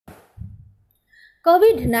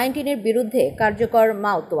COVID-19 বিরুদ্ধে কার্যকর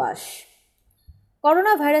mouthwash.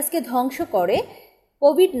 Corona ভাইরাসকে ধ্বংস করে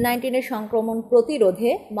কোভিড-১৯ সংক্রমণ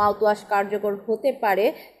প্রতিরোধে মাউথওয়াশ কার্যকর হতে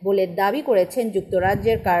পারে বলে দাবি করেছেন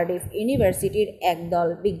যুক্তরাজ্যের কার্ডিফ ইউনিভার্সিটির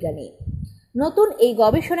একদল বিজ্ঞানী। নতুন এই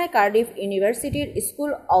গবেষণায় কার্ডিফ ইউনিভার্সিটির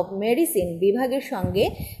স্কুল অব মেডিসিন বিভাগের সঙ্গে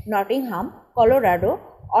নটিংহাম, কলোরাডো,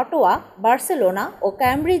 উথওয়, বার্সেলোনা ও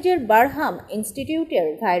ক্যামব্রিজের বারহাম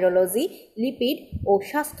ইনস্টিটিউটের ভাইরোলজি, লিপিড ও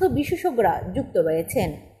স্বাস্থ্য বিশেষজ্ঞরা যুক্ত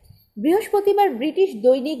রয়েছেন। বৃহস্পতিবার ব্রিটিশ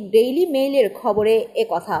দৈনিক ডেইলি মেইলের খবরে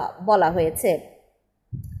একথা বলা হয়েছে।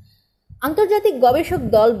 আন্তর্জাতিক গবেষক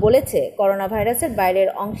দল বলেছে, করোনা ভাইরাসের বাইরের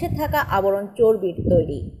অংশে থাকা আবরণ চর্বির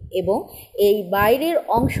তৈরি এবং এই বাইরের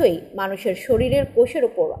অংশই মানুষের শরীরের কোষের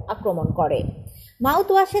উপর আক্রমণ করে।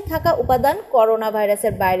 মাউথওয়াশে থাকা উপাদান করোনা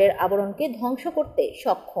ভাইরাসের বাইরের আবরণকে ধ্বংস করতে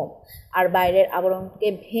সক্ষম, আর বাইরের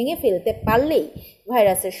আবরণকে ভেঙে ফেলতে পারলেই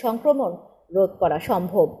ভাইরাসের সংক্রমণ রোধ করা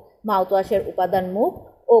সম্ভব। মাউথওয়াশের উপাদান মুখ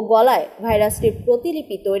ও গলায় ভাইরাসটির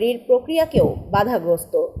প্রতিলিপি তৈরির প্রক্রিয়াকেও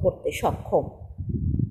বাধাগ্রস্ত করতে সক্ষম।